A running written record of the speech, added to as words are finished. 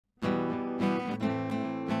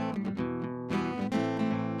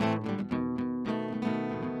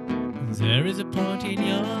There is a point in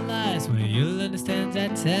your lives where you'll understand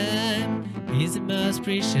that time is the most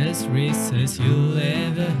precious resource you'll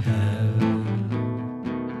ever have.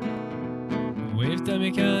 With time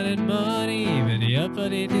you counted money, but the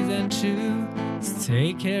opposite isn't true. So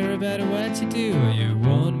take care about what you do or you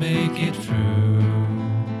won't make it through.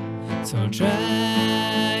 So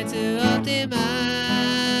try to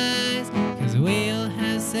optimize, cause we'll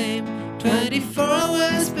have same 24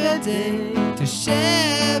 hours per day to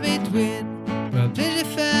share between world, pleasure,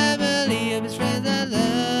 family, and friends I love.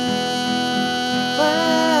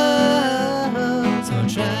 So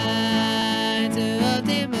try to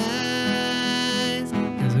optimize,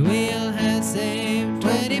 cause we'll have same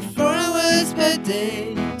 24 hours per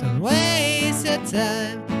day. Don't waste your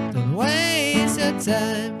time, don't waste your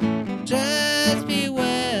time. Just be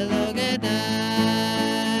well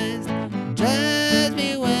organized, just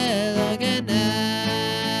be well organized.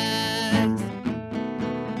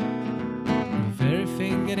 With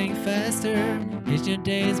everything getting faster, each new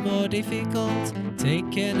day is more difficult.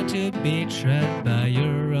 Take care not to be trapped by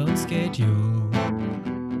your own schedule.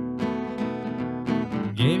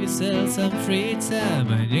 Give yourself some free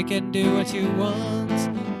time and you can do what you want.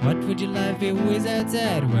 What would your life be without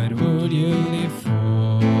that? What would you live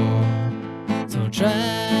for? So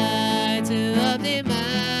try to optimize,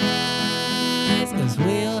 cause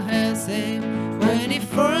we'll have same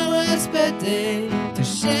 24 hours per day to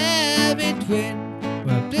share between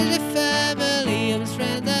work, pleasure, family, and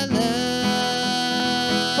friends I love.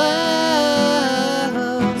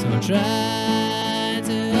 So try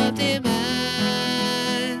to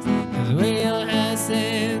optimize, cause we'll have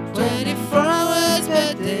same 24 hours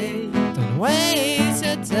per day. Don't waste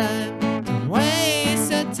your time, don't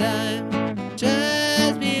waste your time.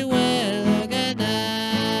 Just be well organized,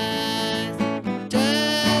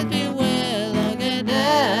 just be well organized.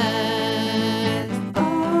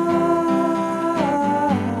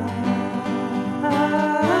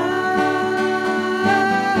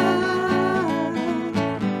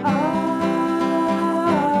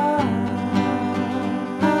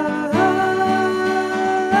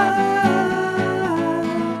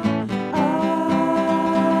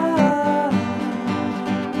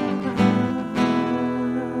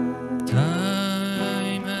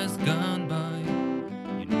 Time has gone by,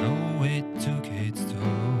 you know it took its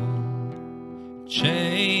toll.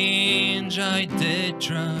 Change I did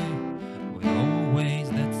try, with always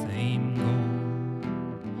that same goal.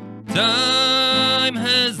 Time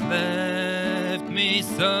has left me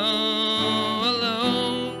so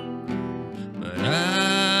alone, but I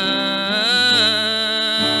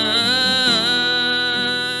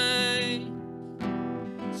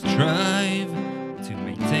strive to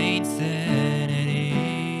maintain sanity,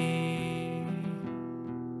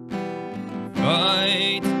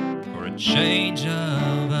 fight for a change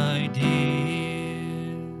of ideas.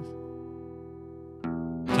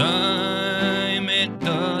 Time it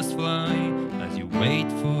does fly as you wait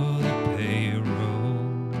for the payroll.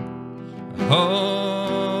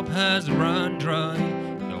 Hope has run dry,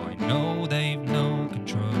 though I know they've no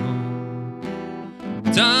control.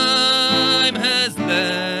 Time has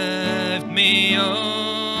left me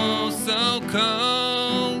oh so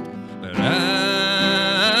cold, but I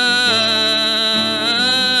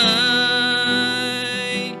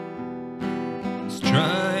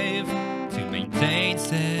strive to maintain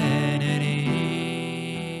sanity,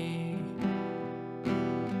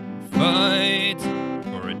 fight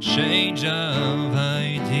for a change of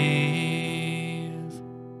ideas.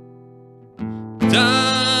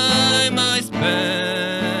 Time I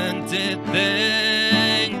spent it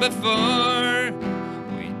then before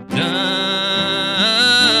we die.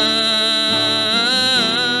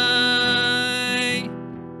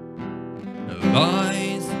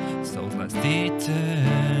 Lies, souls last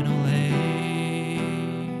eternally.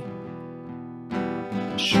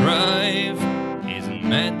 Strive isn't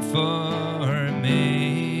meant for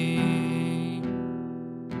me.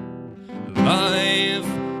 Life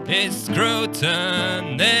is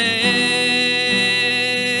scrutiny.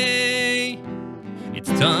 It's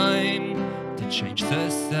time to change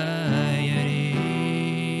society.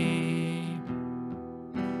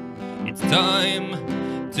 It's time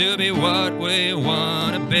to be what we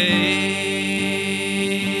wanna be.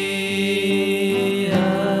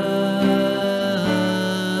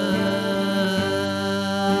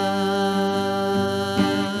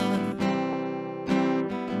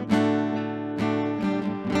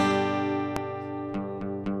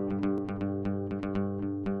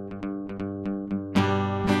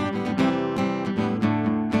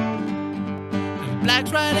 Black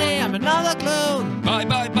Friday, I'm another clone. Bye,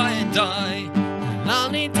 bye, bye and die.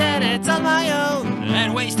 On the internet on my own.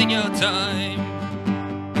 and wasting your time.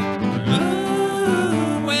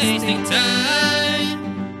 Ooh, wasting time.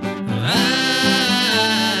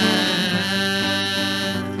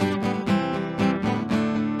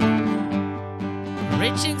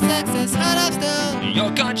 Reaching success out of stone,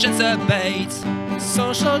 Your conscience abates,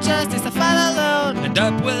 social justice I fight alone. end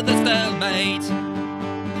up with a stalemate.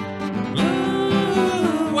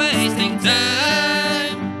 Ooh, wasting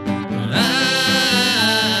time.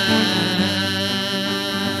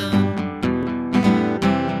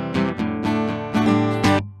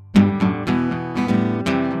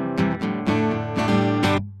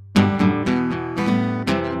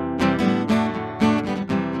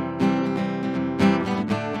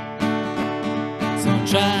 So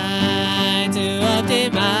try to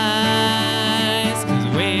optimize, 'cause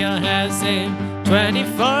we all have same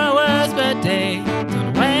 24 hours per day.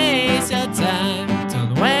 Don't waste your time,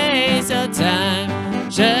 don't waste your time.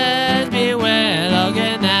 Just be well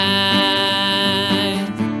organized.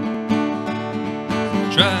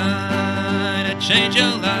 Try to change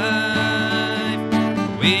your life.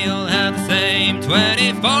 We all have the same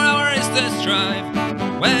 24 hours to strive.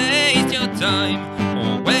 Don't waste your time,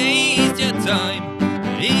 or waste your time.